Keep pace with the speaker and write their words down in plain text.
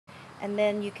and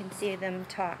then you can see them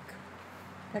talk.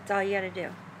 That's all you gotta do.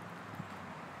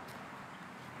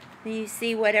 Do you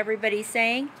see what everybody's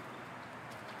saying? You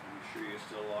sure you're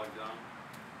still logged on?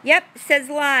 Yep, it says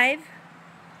live.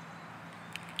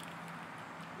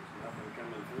 There's nothing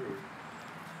coming through.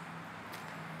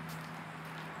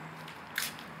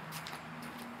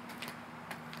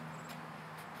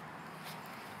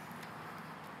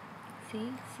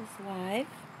 See, this is live.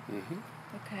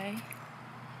 Okay.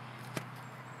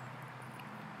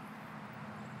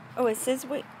 Oh, it says,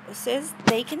 wait, it says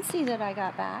they can see that I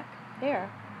got back.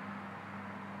 There.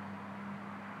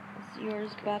 Is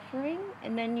yours buffering?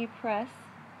 And then you press.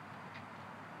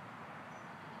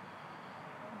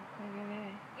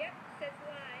 Okay. Yep, it says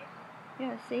live.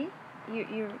 Yeah, see?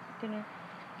 You're gonna.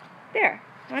 There,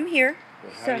 I'm here.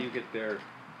 Well, how do you get their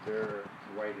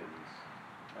write-ins?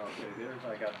 Okay, there's,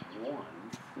 I got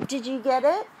one. Did you get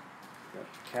it?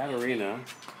 Katarina.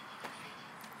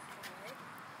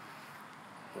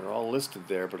 They're all listed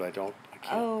there, but I can't.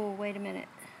 Oh, wait a minute.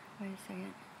 Wait a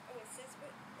second. Oh, it says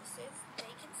they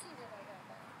can see that I got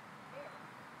that.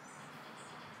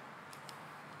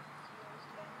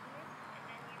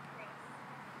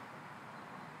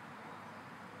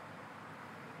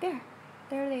 There.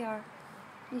 There they are.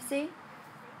 You see?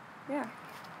 Yeah.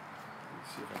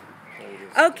 Let's see if I can play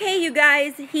this. Okay, you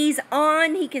guys, he's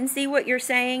on. He can see what you're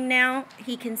saying now.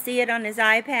 He can see it on his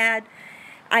iPad.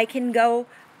 I can go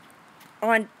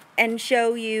on and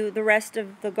show you the rest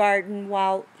of the garden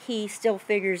while he still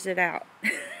figures it out.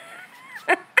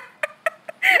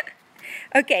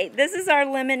 Okay, this is our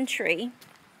lemon tree.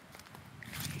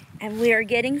 And we are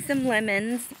getting some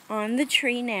lemons on the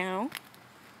tree now.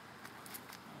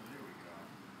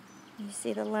 You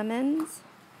see the lemons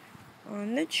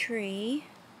on the tree.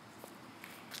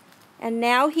 And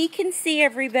now he can see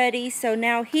everybody, so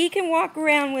now he can walk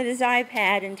around with his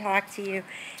iPad and talk to you.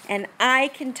 And I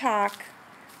can talk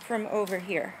from over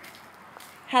here.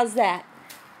 How's that?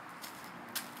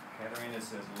 Katarina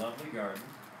says, lovely garden.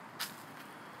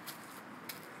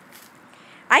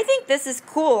 I think this is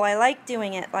cool. I like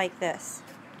doing it like this.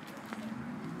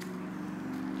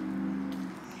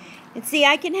 And see,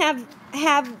 I can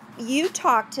have you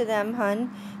talk to them,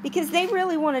 hun, because they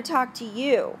really want to talk to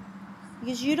you.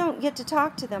 Because you don't get to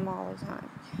talk to them all the time.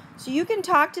 So you can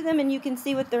talk to them and you can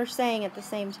see what they're saying at the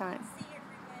same time.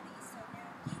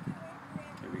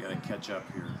 Okay, we gotta catch up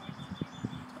here.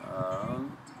 We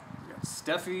got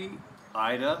Steffi,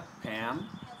 Ida, Pam,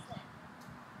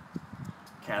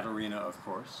 Katarina, of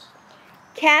course.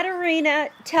 Katarina,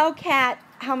 tell Kat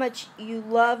how much you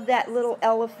love that little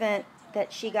elephant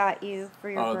that she got you for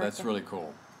your birthday. Oh, that's really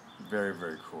cool. Very,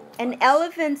 very cool. And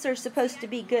elephants are supposed to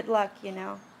be good luck, you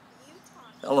know.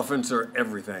 Elephants are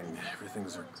everything.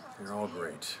 They're all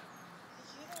great.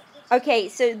 Okay,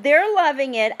 so they're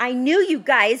loving it. I knew you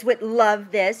guys would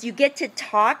love this. You get to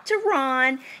talk to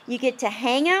Ron. You get to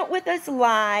hang out with us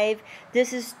live.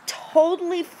 This is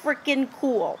totally freaking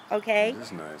cool, okay? It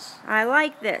is nice. I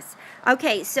like this.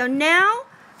 Okay, so now,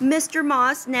 Mr.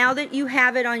 Moss, now that you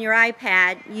have it on your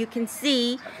iPad, you can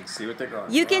see. I can see what they're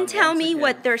going. You can tell me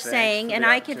what they're saying, and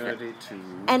I can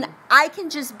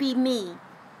just be me.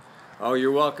 Oh,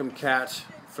 you're welcome, Kat,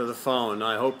 for the phone.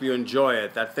 I hope you enjoy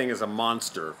it. That thing is a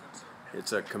monster.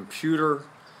 It's a computer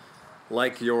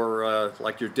like your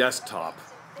desktop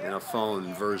in a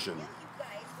phone version,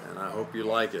 and I hope you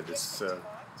like it. It's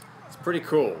pretty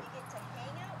cool,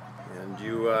 and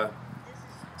you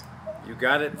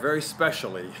got it very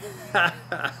specially. I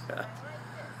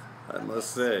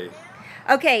must say.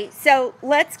 Okay, so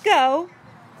let's go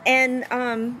and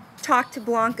talk to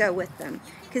Blanca with them.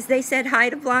 Because they said hi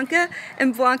to Blanca,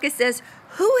 and Blanca says,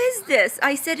 who is this?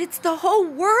 I said, it's the whole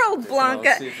world,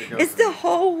 Blanca. It's the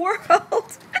whole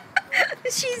world.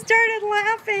 She started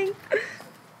laughing.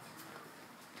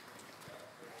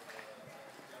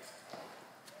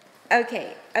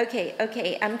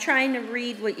 Okay. I'm trying to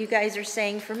read what you guys are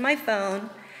saying from my phone,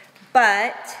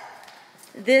 but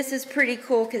this is pretty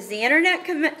cool because the internet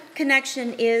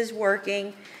connection is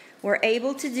working. We're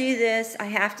able to do this. I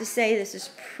have to say, this is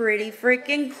pretty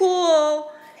freaking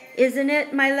cool. Isn't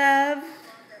it, my love?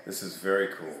 This is very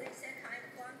cool.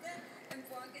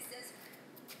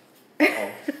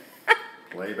 Uh-oh.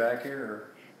 Playback here?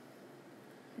 Or?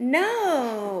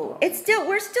 No.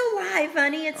 We're still live,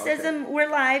 honey. It says we're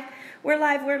live. We're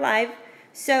live.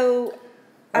 So,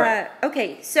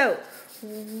 okay, so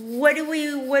what are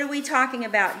we talking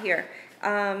about here?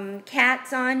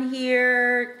 Kat's on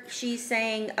here. She's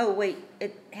saying, oh wait,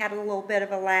 it had a little bit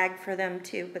of a lag for them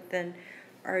too, but then,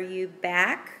 are you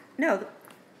back? No,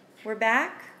 we're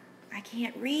back. I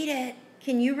can't read it.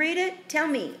 Can you read it? Tell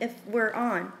me if we're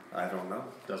on. I don't know.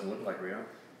 Doesn't look like we are.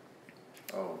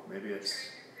 Oh, maybe it's...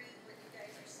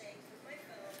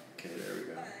 Okay, there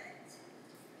we go.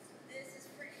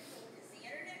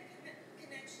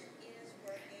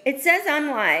 It says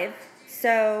I'm live,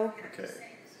 so... Okay.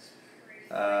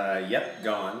 Yep,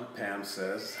 gone, Pam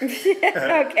says.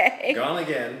 Okay. Gone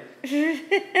again.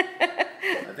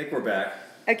 I think we're back.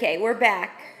 Okay, we're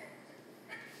back.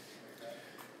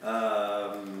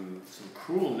 Some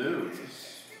cool news.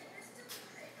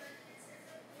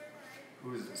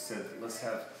 Who is it said, let's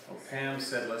have... Oh, Pam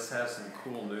said, let's have some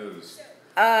cool news.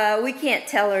 We can't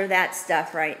tell her that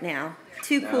stuff right now.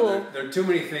 Too cool. There are too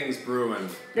many things brewing.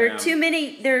 There are too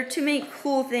many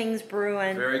cool things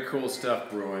brewing. Very cool stuff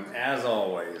brewing, as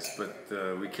always. But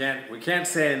we can't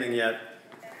say anything yet.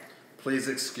 Please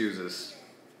excuse us.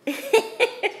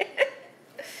 Okay.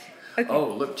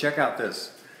 Oh, look! Check out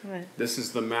this. What? This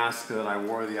is the mask that I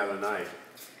wore the other night.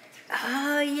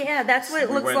 Oh yeah, that's what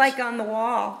it looks like on the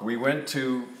wall. We went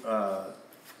to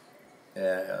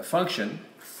a function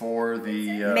for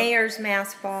the Mayor's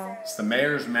Mask Ball. It's the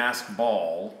Mayor's Mask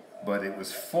Ball, but it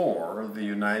was for the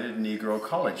United Negro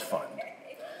College Fund.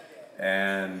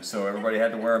 And so everybody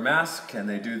had to wear a mask, and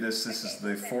they do this. This is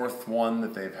the fourth one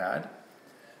that they've had.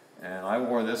 And I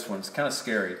wore this one. It's kind of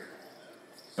scary.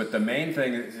 But the main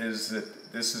thing is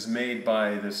that this is made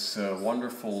by this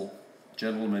wonderful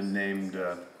gentleman named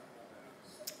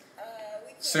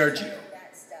Sergio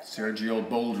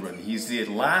Boldrin. He's the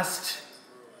last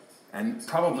and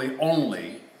probably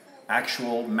only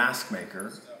actual mask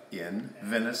maker in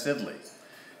Venice, Italy.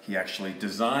 He actually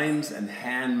designs and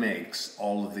hand makes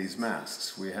all of these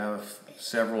masks. We have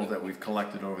several that we've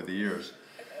collected over the years.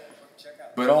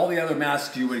 But all the other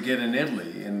masks you would get in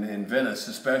Italy, in Venice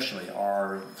especially,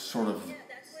 are sort of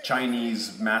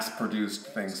Chinese mass-produced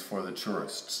things for the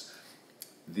tourists.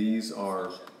 These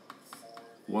are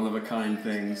one-of-a-kind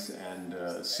things, and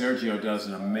Sergio does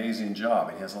an amazing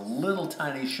job. He has a little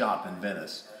tiny shop in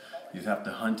Venice. You'd have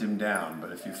to hunt him down,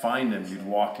 but if you find him, you'd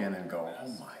walk in and go, oh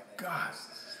my God,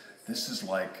 this is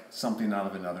like something out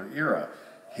of another era.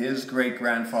 His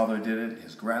great-grandfather did it,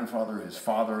 his grandfather, his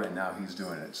father, and now he's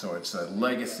doing it. So it's a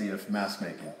legacy of mask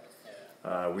making.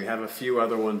 We have a few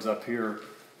other ones up here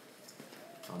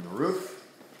on the roof.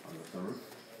 On the roof.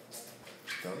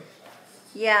 Those.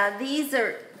 Yeah, these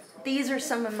are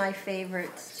some of my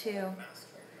favorites too.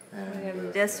 And we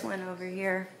have this one over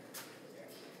here.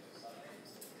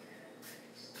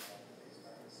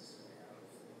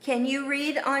 Can you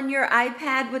read on your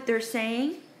iPad what they're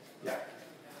saying? Yeah.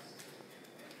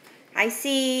 I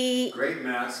see. Great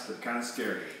mask, but kind of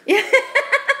scary. Yeah,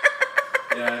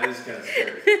 it is kind of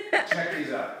scary. Check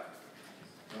these out.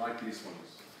 I like these ones.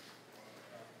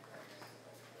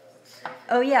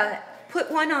 Oh yeah,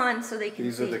 put one on so they can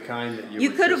These see. are the kind that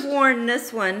you could have worn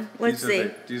this one. Let's see.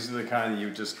 These are the kind that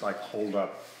you just like hold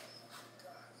up.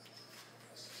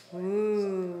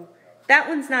 Ooh, that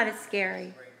one's not as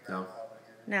scary. No.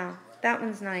 No, that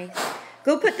one's nice.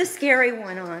 Go put the scary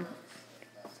one on.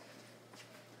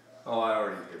 Oh, I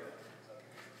already did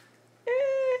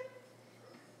it.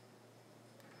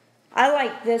 I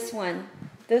like this one.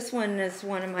 This one is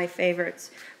one of my favorites.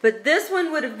 But this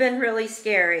one would have been really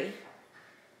scary.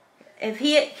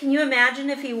 Can you imagine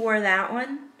if he wore that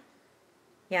one?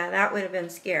 Yeah, that would have been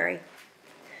scary.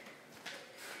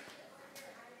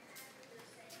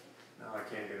 No, I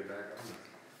can't get it back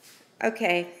on.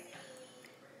 Okay.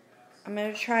 I'm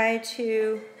going to try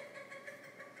to...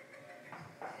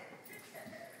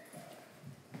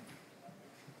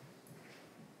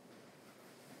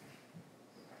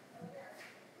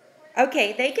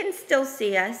 Okay, they can still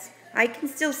see us. I can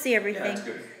still see everything. Yeah, that's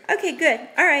good. Okay, good.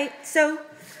 All right. So,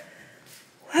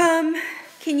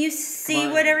 can you see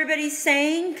what everybody's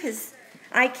saying? Because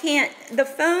I can't. The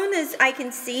phone is. I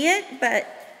can see it, but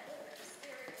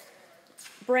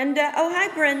Brenda. Oh, hi,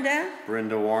 Brenda.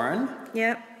 Brenda Warren.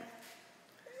 Yep.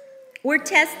 We're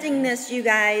testing this, you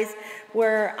guys,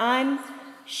 where I'm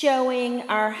showing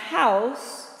our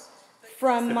house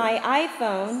from my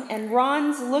iPhone, and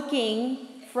Ron's looking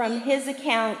from his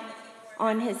account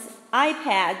on his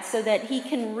iPad so that he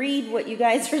can read what you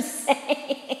guys are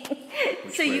saying.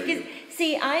 So you can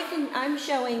see I'm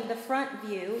showing the front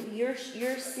view.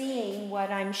 You're seeing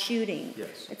what I'm shooting.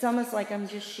 Yes. It's almost like I'm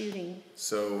just shooting.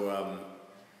 So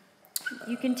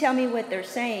you can tell me what they're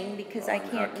saying because I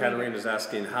can't read. Katarina is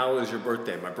asking, how was your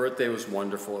birthday? My birthday was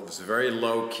wonderful. It was very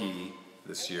low key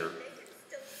this year.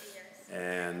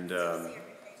 And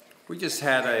we just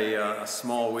had a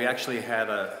small, we actually had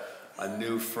a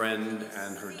new friend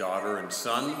and her daughter and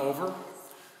son over,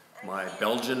 my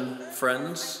Belgian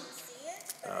friends.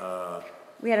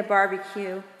 We had a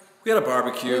barbecue. We had a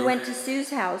barbecue. We went to Sue's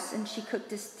house and she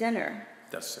cooked us dinner.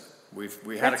 That's it.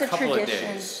 We had That's a couple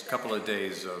tradition. of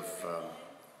days of.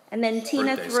 And then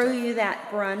Tina birthday threw stuff. you that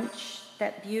brunch,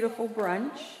 that beautiful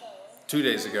brunch. 2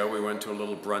 days ago, we went to a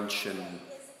little brunch in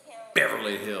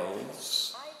Beverly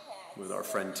Hills with our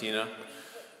friend Tina,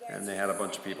 and they had a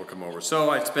bunch of people come over.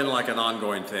 So it's been like an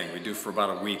ongoing thing. We do for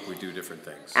about a week, we do different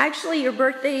things. Actually, your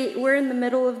birthday, we're in the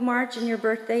middle of March and your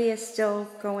birthday is still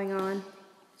going on.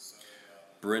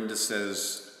 Brenda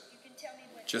says,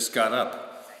 just got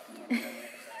up.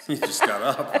 You just got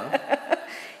up, huh?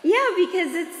 Yeah,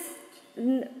 because it's,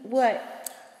 what?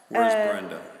 Where's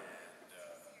Brenda?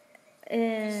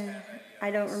 I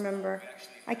don't remember.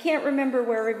 I can't remember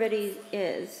where everybody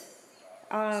is.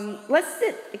 Let's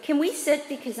sit. Can we sit?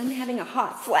 Because I'm having a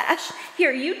hot flash.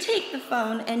 Here, you take the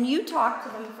phone and you talk to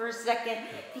them for a second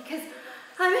because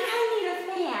I need a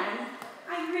fan.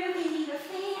 I really need a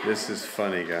fan. This is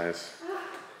funny, guys.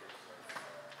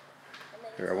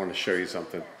 Here, I want to show you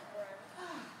something.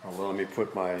 Oh, well, let me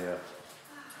put my...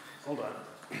 hold on.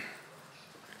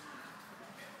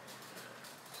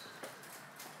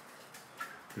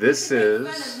 This is...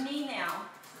 Make fun of me now.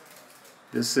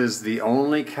 This is the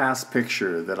only cast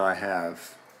picture that I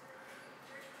have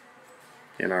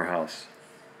in our house.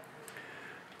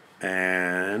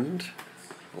 And,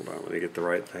 hold on, let me get the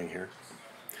right thing here.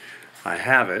 I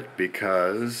have it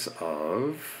because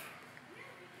of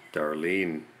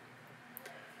Darlene.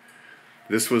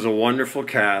 This was a wonderful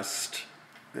cast,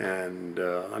 and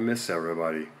I miss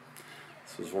everybody.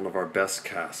 This was one of our best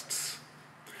casts.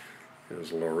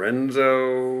 There's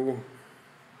Lorenzo.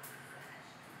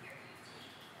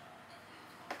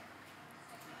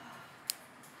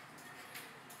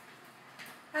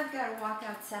 I've got to walk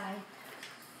outside.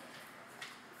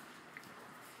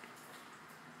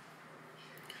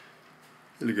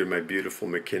 Look at my beautiful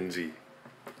Mackenzie.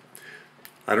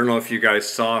 I don't know if you guys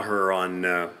saw her on,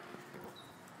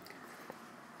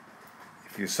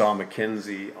 if you saw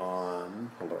Mackenzie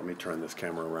on, hold on, let me turn this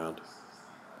camera around.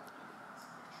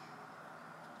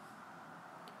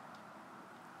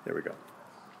 There we go.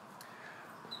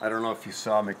 I don't know if you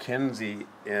saw Mackenzie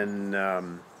in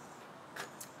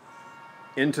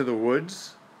Into the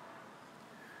Woods.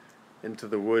 Into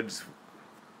the Woods.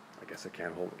 I guess I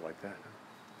can't hold it like that.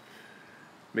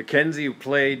 Mackenzie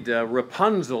played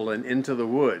Rapunzel in Into the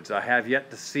Woods. I have yet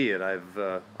to see it. I've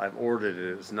ordered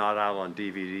it. It's not out on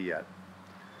DVD yet.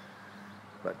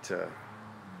 But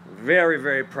very,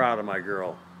 very proud of my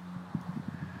girl.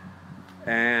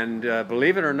 And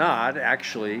believe it or not,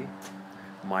 actually,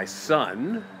 my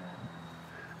son,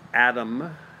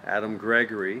 Adam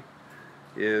Gregory,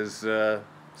 is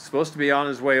supposed to be on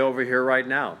his way over here right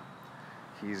now.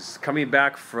 He's coming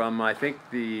back from, I think,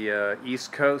 the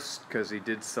East Coast because he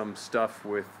did some stuff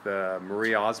with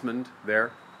Marie Osmond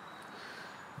there.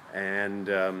 And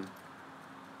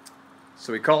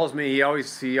so he calls me. He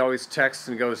always texts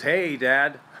and goes, "Hey,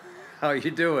 Dad, how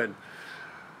you doing?"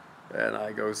 And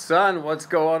I go, "Son, what's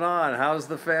going on? How's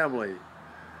the family?"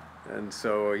 And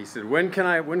so he said, when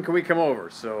can we come over?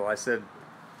 So I said,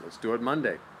 let's do it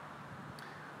Monday.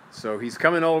 So he's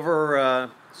coming over as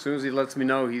soon as he lets me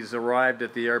know he's arrived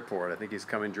at the airport. I think he's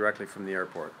coming directly from the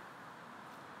airport.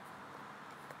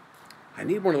 I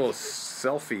need one of those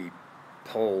selfie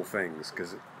pole things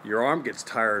because your arm gets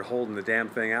tired holding the damn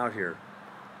thing out here.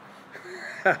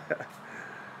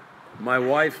 My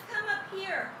wife... Come up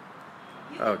here.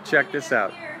 Oh, check this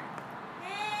out. Hey,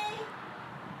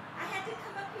 I had to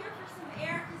come up here for some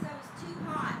air because I was too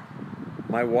hot.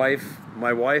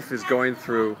 My wife is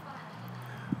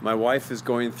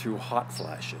going through hot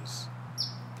flashes.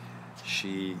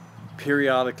 She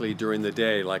periodically during the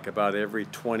day, like about every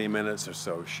 20 minutes or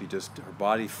so, her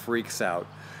body freaks out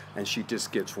and she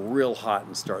just gets real hot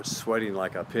and starts sweating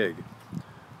like a pig.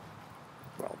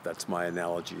 Well, that's my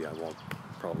analogy.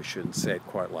 Probably shouldn't say it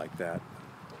quite like that.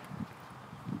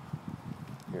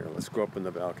 Here, let's go up in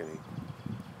the balcony.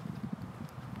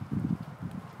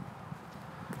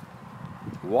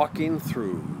 Walking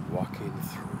through.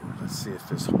 Let's see if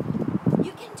this...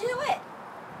 You can do it.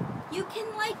 You can,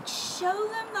 show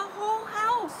them the whole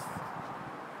house.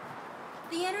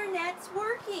 The internet's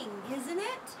working, isn't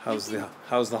it? How's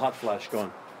the hot flash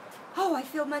going? Oh, I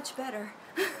feel much better.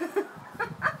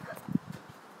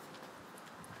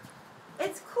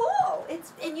 It's cool.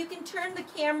 And you can turn the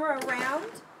camera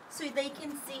around so they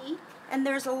can see. And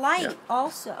there's a light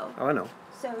also. Oh, I know.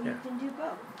 So you can do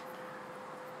both.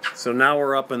 So now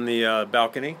we're up in the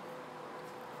balcony.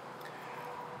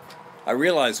 I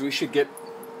realize we should get...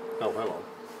 Oh, hello.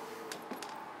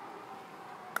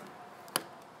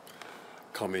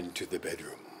 Come into the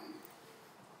bedroom.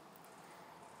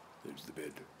 There's the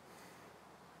bed.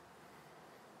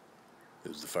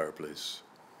 There's the fireplace.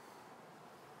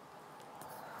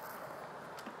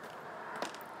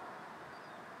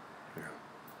 Here.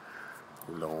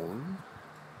 Lone.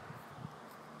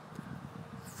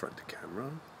 Front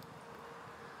camera.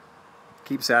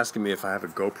 Keeps asking me if I have a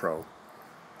GoPro.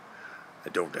 I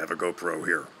don't have a GoPro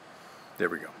here. There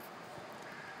we go.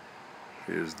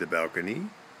 Here's the balcony.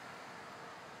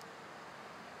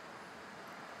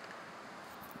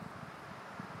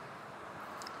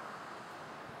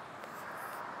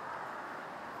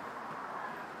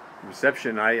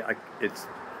 Reception, it's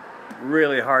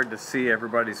really hard to see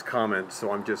everybody's comments,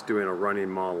 so I'm just doing a running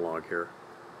monologue here.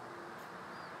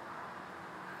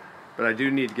 But I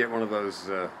do need to get one of those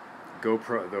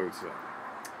GoPro, what do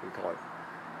you call it,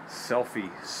 selfie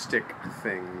stick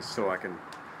things, so I can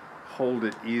hold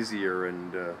it easier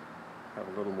and have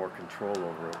a little more control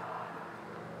over it.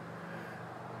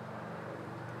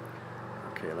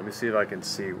 Okay, let me see if I can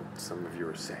see what some of you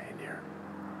are saying here.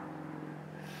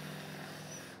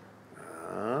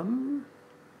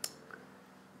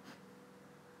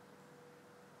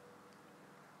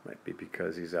 Might be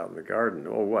because he's out in the garden.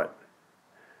 Oh, what?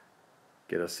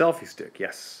 Get a selfie stick,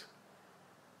 yes.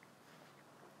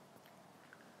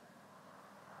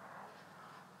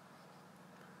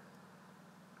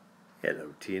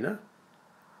 Hello, Tina.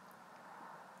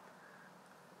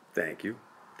 Thank you.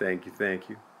 Thank you, thank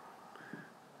you.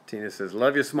 Tina says,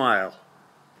 love your smile.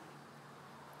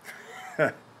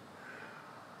 There's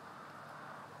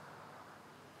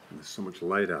so much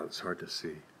light out, it's hard to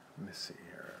see. Let me see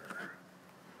here.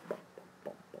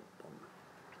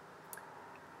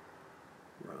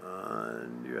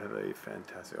 Ron, you have a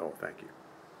fantastic... Oh, thank you.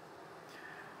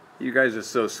 You guys are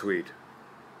so sweet.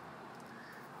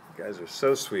 You guys are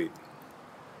so sweet.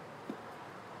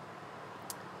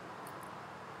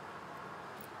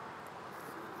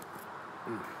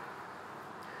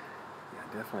 Yeah,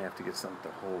 I definitely have to get something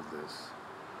to hold this.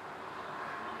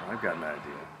 Oh, I've got an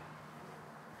idea.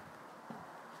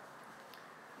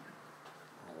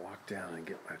 I'll walk down and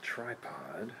get my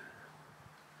tripod.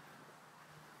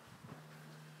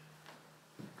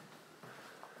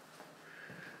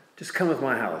 Just come with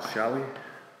my house, shall we?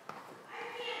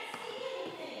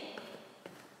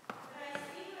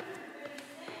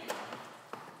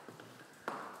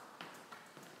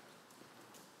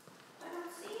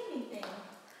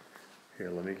 Here,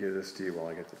 let me give this to you while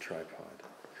I get the tripod.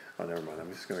 Oh, never mind.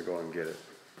 I'm just going to go and get it.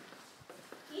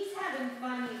 He's having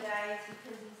fun, you guys,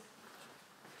 because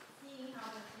he's seeing how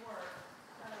this works.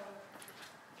 So,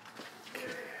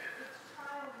 Okay. it's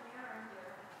trial and error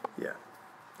here. Yeah,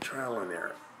 trial and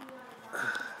error.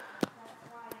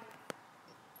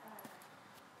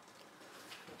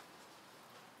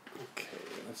 Okay,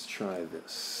 let's try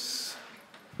this.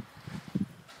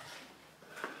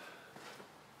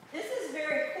 This is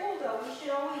very cool, though. We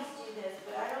should always do this,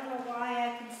 but I don't know why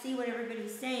I can see what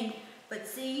everybody's saying. But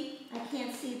see, I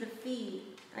can't see the feed.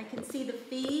 I can see the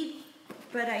feed,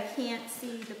 but I can't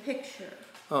see the picture.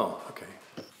 Oh, okay.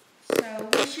 So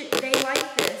we should. They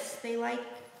like this. They like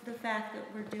the fact that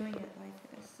we're doing it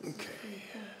like this. This Okay. is pretty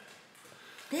cool.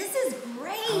 This is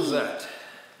great. How's that?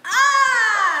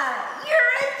 Ah,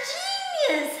 you're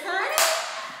a genius, honey.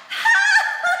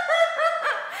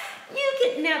 You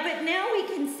can now, but now we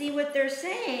can see what they're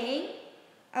saying.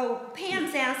 Oh,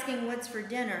 Pam's asking what's for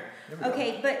dinner.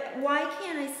 Okay, but why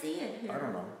can't I see it here? I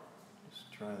don't know. Just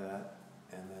try that,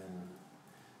 and then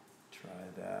try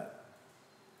that.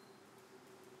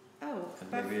 Oh,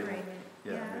 And maybe it'll- buffering it.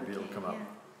 yeah, maybe it'll come up.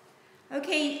 Yeah.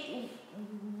 Okay,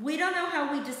 we don't know how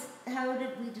how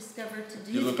did we discover to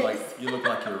do You look this? you look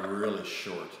like you're really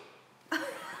short.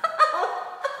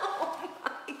 Oh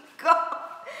my God.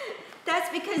 That's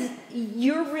because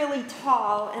you're really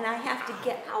tall and I have to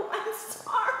get out. I'm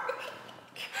sorry.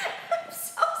 I'm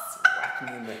so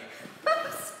sorry.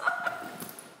 I'm sorry.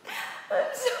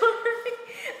 I'm sorry.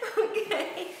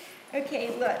 Okay.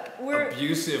 Okay, look. We're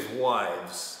Abusive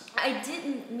wives. I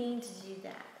didn't mean to do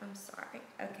that. I'm sorry.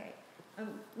 Okay.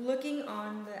 I'm looking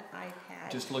on the iPad.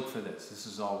 Just look for this. This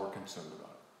is all we're concerned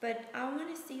about. But I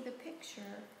want to see the picture.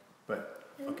 But,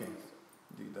 okay,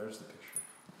 there's the picture.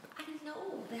 I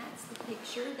know that's the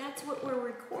picture. That's what we're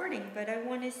recording, but I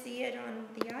want to see it on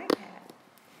the iPad.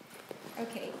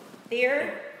 Okay,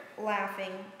 they're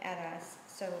laughing at us,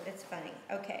 so it's funny.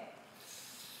 Okay,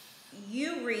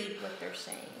 you read what they're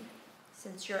saying,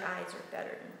 since your eyes are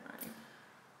better than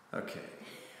mine. Okay.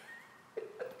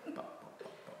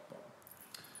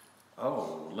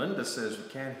 Oh, Linda says we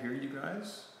can't hear you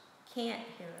guys. Can't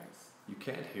hear us. You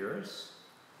can't hear us?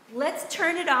 Let's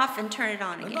turn it off and turn it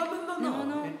on again. No.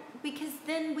 No, because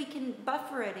then we can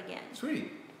buffer it again.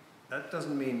 Sweetie, that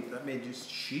doesn't mean, that may just,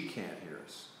 she can't hear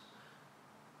us.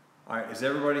 All right, is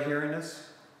everybody hearing this?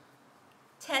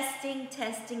 Testing,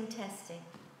 testing, testing.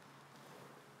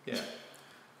 Yeah.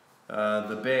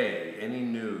 The Bay, any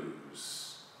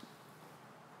news?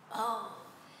 Oh,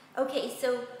 okay,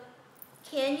 so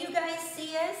can you guys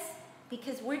see us?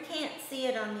 Because we can't see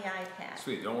it on the iPad.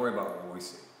 Sweet, don't worry about what we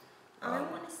see. I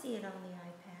want to see it on the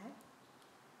iPad.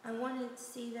 I want to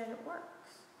see that it works.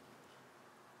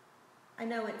 I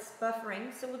know it's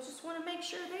buffering, so we'll just want to make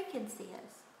sure they can see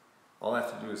us. All I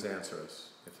have to do is answer us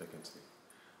if they can see.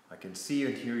 I can see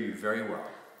and hear you very well.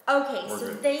 Okay, We're so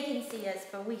good. they can see us,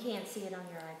 but we can't see it on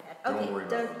your iPad. Don't Okay, worry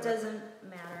about it. doesn't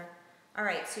matter. All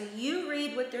right, so you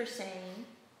read what they're saying.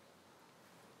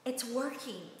 It's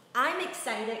working. I'm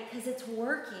excited because it's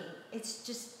working. It's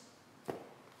just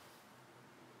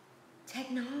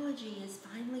technology is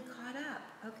finally caught up.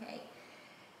 Okay.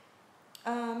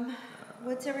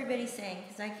 What's everybody saying?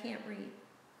 Because I can't read.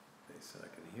 They said I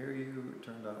can hear you. It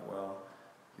turned out well.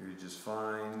 Hear you just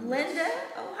fine. Linda.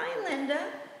 Oh, hi, Linda.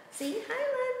 See, hi,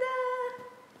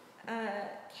 Linda.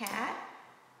 Kat.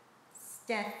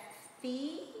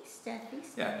 Steffi.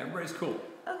 Yeah, everybody's cool.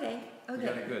 Okay. We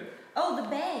got it good. Oh, the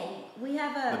Bay. We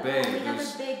have a The Bay, we have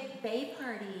a big Bay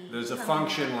party. There's a coming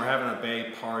function. up. We're having a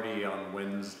Bay party on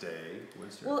Wednesday.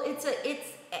 Well, it's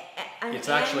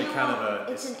actually kind of a.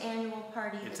 It's an annual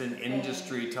party. It's at an the Bay.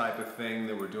 industry type of thing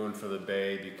that we're doing for the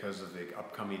Bay because of the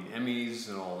upcoming Emmys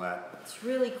and all that. It's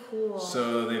really cool.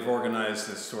 So they've organized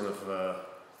this sort of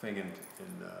thing in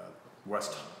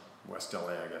West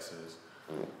LA, I guess it is.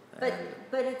 But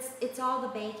it's all the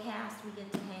Bay cast. We get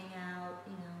to hang out.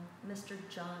 You know, Mr.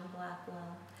 John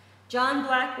Blackwell. John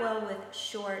Blackwell with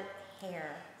short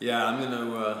hair. Yeah, I'm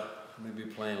gonna be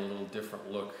playing a little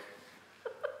different look.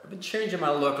 I've been changing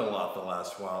my look a lot the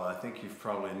last while. I think you've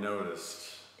probably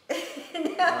noticed.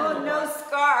 No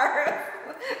scarf.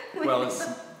 Well,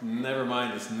 never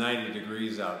mind. It's 90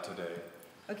 degrees out today.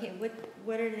 Okay,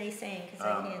 what are they saying? Because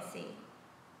I can't see.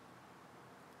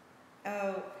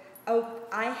 Oh,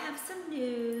 I have some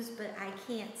news, but I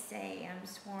can't say. I'm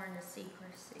sworn to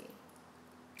secrecy.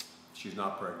 She's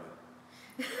not pregnant.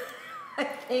 I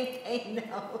think they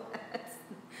know.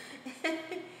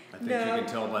 I think you can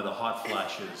tell by the hot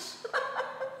flashes.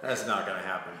 That's not going to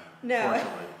happen. No.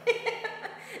 Fortunately.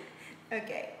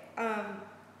 Okay.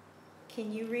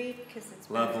 Can you read? Because it's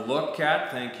Love the look, Kat.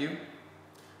 Thank you.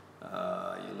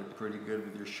 You look pretty good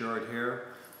with your short hair.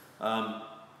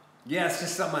 Yeah, it's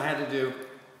just something I had to do.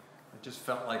 I just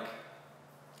felt like,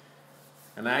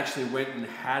 and I actually went and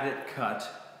had it cut.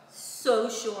 So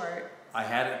short. I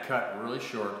had it cut really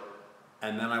short,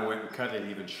 and then I went and cut it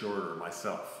even shorter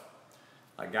myself.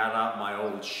 I got out my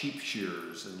old sheep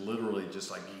shears and literally just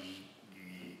like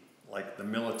the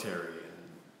military.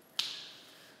 And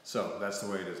so that's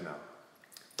the way it is now.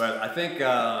 But I think... you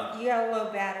got a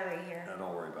low battery here.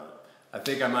 Don't worry about it. I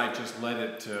think I might just let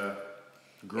it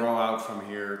grow out from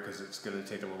here because it's going to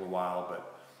take a little while.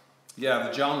 But yeah,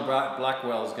 the John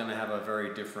Blackwell is going to have a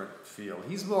very different feel.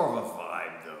 He's more of a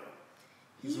vibe, though.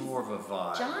 He's more of a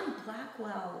vibe. John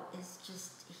Blackwell is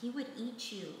just, he would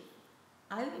eat you.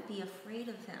 I would be afraid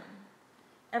of him.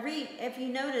 If you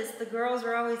notice, the girls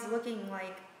are always looking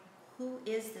like, who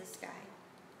is this guy?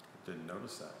 Didn't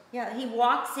notice that. Yeah, he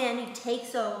walks in, he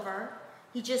takes over.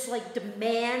 He just like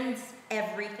demands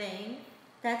everything.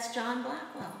 That's John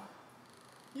Blackwell.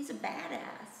 He's a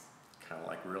badass. Kind of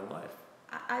like real life.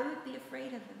 I would be afraid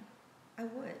of him. I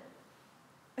would.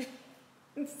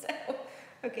 So,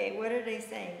 okay, what are they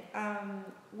saying?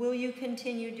 Will you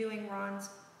continue doing Ronn's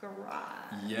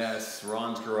Garage? Yes,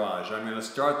 Ronn's Garage. I'm going to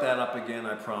start that up again,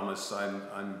 I promise.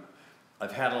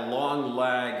 I've had a long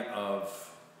lag of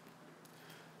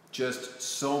just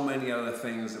so many other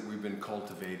things that we've been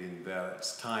cultivating that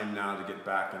it's time now to get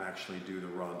back and actually do the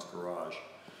Ronn's Garage.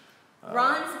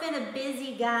 Ron's been a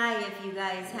busy guy, if you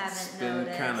guys haven't It's noticed.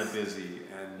 been kind of busy,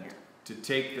 and to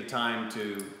take the time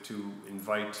to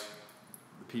invite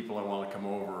the people I want to come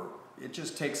over, it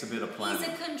just takes a bit of planning. He's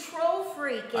a control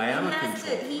freak, and I am a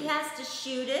control freak. He has to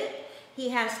shoot it. He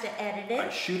has to edit it. I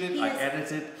shoot it, I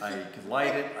edit it, I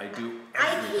light it, I do everything.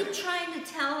 I keep trying to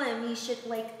tell him he should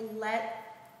let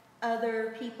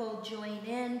other people join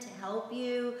in to help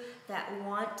you, that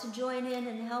want to join in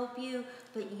and help you,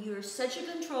 but you're such a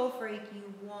control freak, you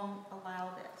won't allow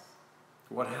this.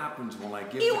 What happens when I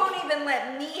give He won't even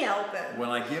let me help him. when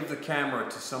I give the camera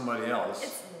to somebody else?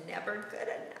 It's never good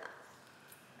enough.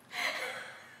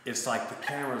 It's like the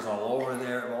camera's all over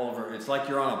there, all over. It's like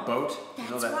you're on a boat.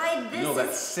 That's why this you know that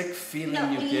is sick feeling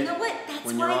no, you get know what? That's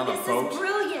when why you're on this a boat. is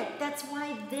brilliant. That's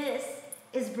why this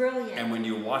is brilliant. And when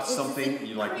you watch something,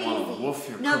 you like want to wolf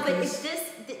your no, cookies. but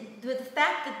if the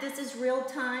fact that this is real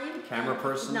time. Camera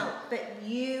person? No, but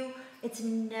it's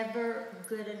never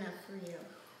good enough for you.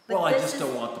 But well, I just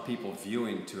don't want the people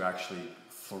viewing to actually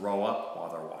throw up while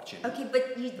they're watching. Okay,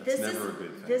 but That's never a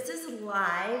good thing. This is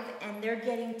live, and they're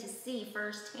getting to see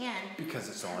firsthand. Because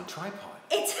it's on a tripod.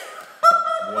 It's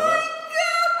oh my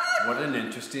God! What an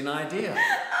interesting idea.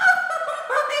 Oh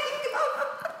my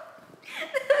God!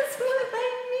 That's what I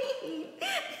mean.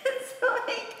 It's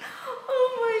like, oh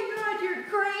my God, you're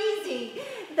crazy.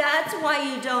 That's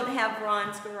why you don't have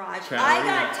Ronn's garage. I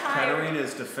got tired. Katarina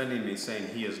is defending me, saying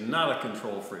he is not a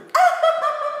control freak.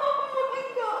 Oh my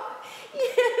God!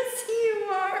 Yes, you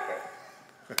are.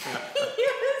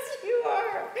 Yes, you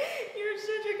are. You're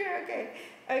such a good.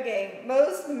 Okay.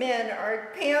 Most men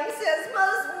are. Pam says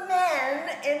most men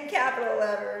in capital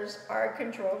letters are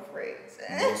control freaks.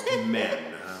 Most men,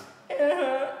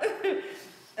 huh?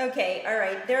 Okay. All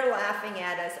right. They're laughing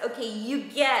at us. Okay. You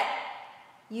get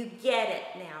it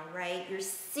now, right? You're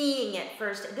seeing it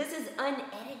first. This is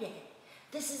unedited.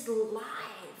 This is live.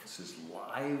 This is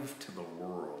live to the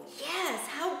world. Yes,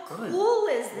 how cool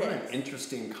is this? What an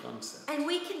interesting concept. And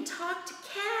we can talk to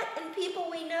Kat and people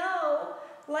we know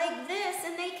like this,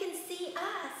 and they can see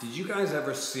us. Did you guys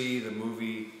ever see the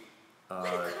movie? What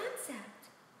a concept.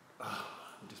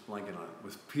 I'm just blanking on it.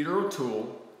 With Peter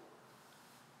O'Toole.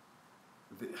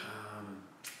 You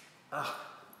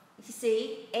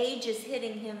see, age is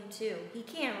hitting him too. He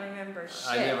can't remember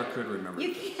shit. I never could remember.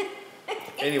 You can't.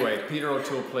 Anyway, Peter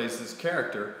O'Toole plays this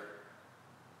character